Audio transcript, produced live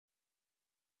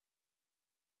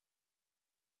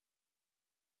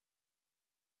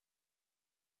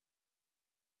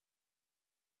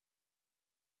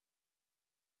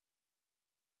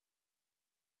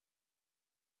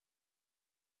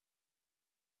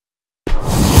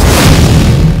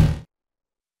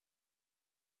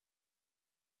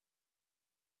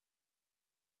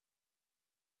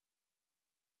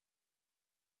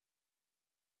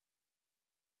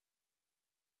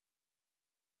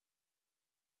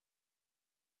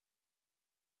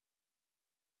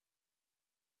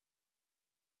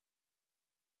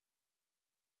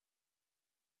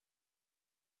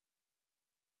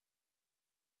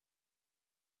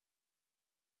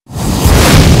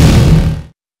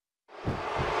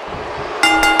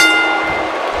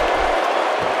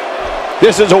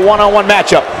This is a one-on-one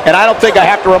matchup, and I don't think I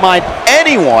have to remind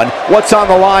anyone what's on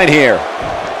the line here.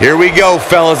 Here we go,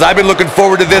 fellas. I've been looking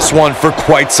forward to this one for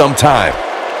quite some time.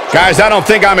 Guys, I don't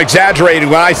think I'm exaggerating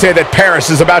when I say that Paris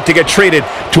is about to get treated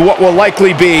to what will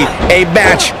likely be a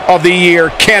match of the year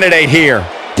candidate here.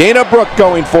 Dana Brooke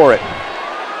going for it.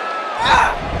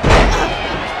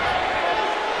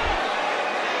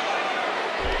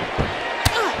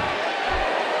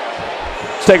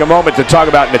 Let's take a moment to talk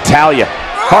about Natalya.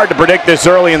 Hard to predict this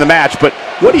early in the match, but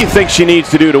what do you think she needs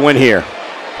to do to win here?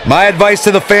 My advice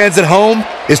to the fans at home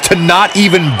is to not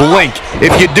even blink.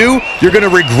 If you do, you're going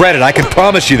to regret it. I can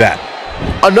promise you that.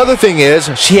 Another thing is,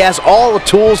 she has all the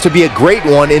tools to be a great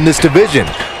one in this division.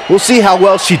 We'll see how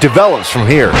well she develops from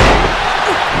here.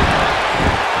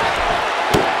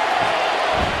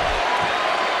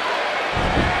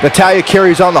 Natalya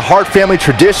carries on the Hart family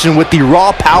tradition with the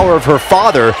raw power of her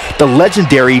father, the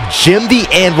legendary Jim the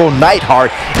Anvil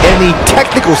Neidhart, and the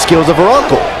technical skills of her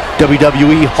uncle,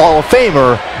 WWE Hall of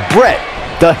Famer Bret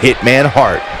the Hitman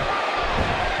Hart.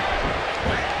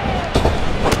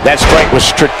 That strike was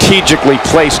strategically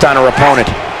placed on her opponent.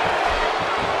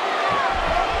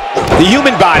 The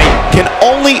human body can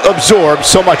only absorb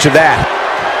so much of that.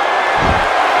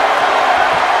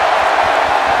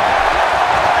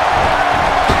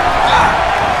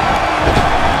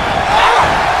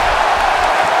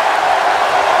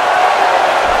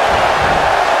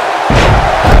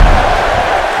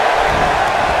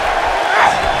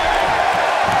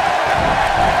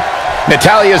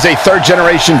 Natalya is a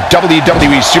third-generation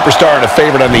WWE superstar and a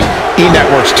favorite on the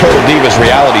E-Network's Total Divas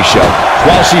reality show.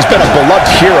 While she's been a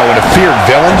beloved hero and a feared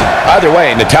villain, either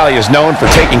way, Natalya is known for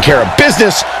taking care of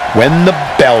business when the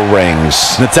bell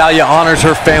rings. Natalya honors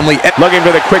her family. Looking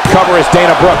for the quick cover is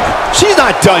Dana Brooke. She's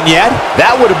not done yet.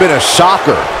 That would have been a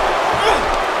shocker.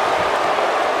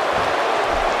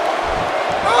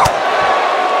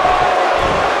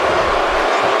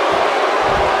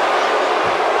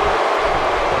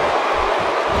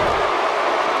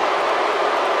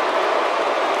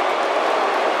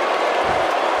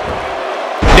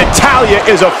 Natalya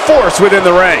is a force within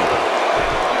the ring.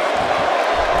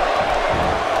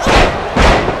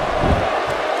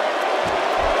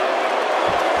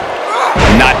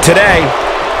 Not today.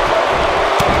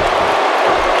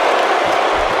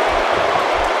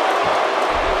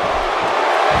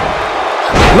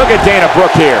 Look at Dana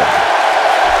Brooke here.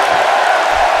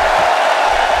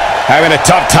 Having a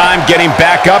tough time getting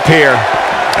back up here.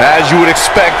 As you would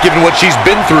expect, given what she's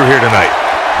been through here tonight.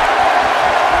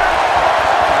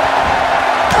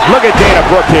 Look at Dana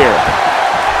Brooke here.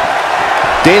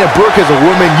 Dana Brooke is a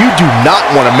woman you do not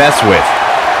want to mess with.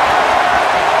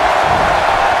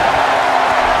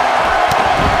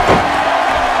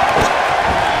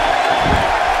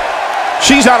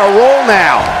 She's on a roll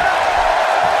now.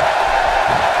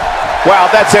 Wow,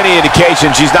 if that's any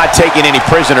indication, she's not taking any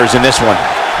prisoners in this one.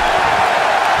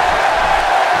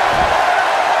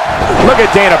 Look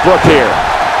at Dana Brooke here.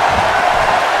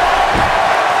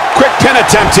 Quick pin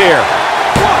attempt here.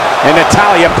 And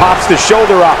Natalya pops the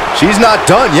shoulder up. She's not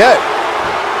done yet.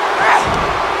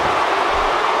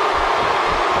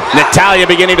 Natalya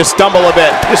beginning to stumble a bit.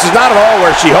 This is not at all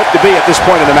where she hoped to be at this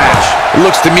point in the match. It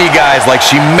looks to me, guys, like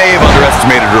she may have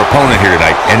underestimated her opponent here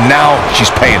tonight, and now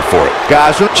she's paying for it.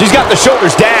 Guys, she's got the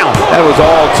shoulders down. That was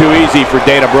all too easy for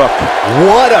Dana Brooke.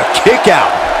 What a kick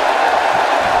out.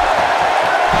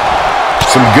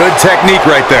 Some good technique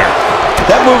right there.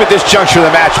 That move at this juncture of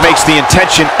the match makes the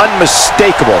intention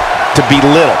unmistakable to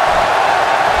belittle.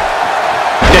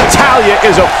 Natalya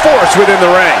is a force within the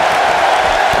ring.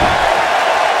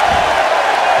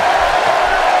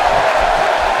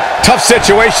 Tough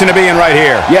situation to be in right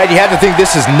here. Yeah, you have to think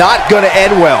this is not going to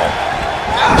end well.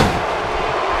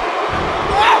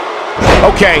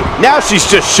 Okay, now she's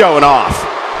just showing off.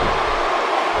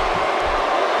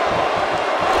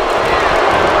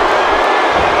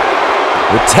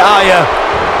 Natalya,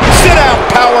 sit out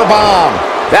power bomb.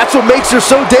 That's what makes her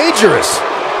so dangerous.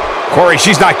 Corey,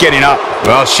 she's not getting up.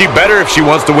 Well, she better if she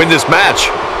wants to win this match.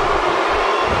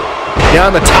 Now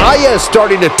Natalya is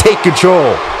starting to take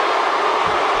control.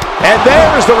 And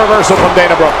there's the reversal from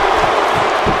Dana Brooke.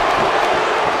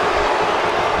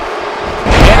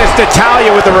 And it's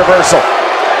Natalya with the reversal.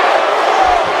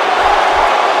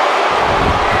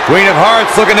 Queen of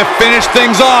Hearts looking to finish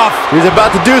things off. He's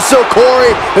about to do so,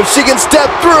 Corey, if she can step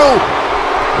through.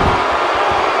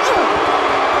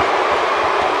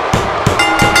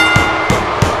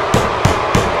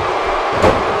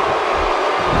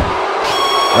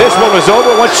 This one was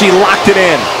over once she locked it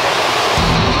in.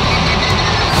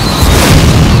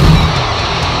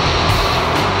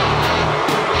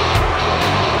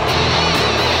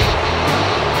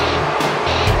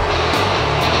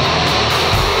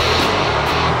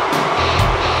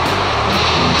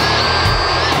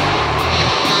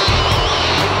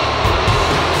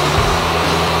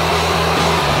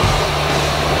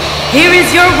 Here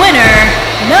is your winner,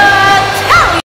 Natalya.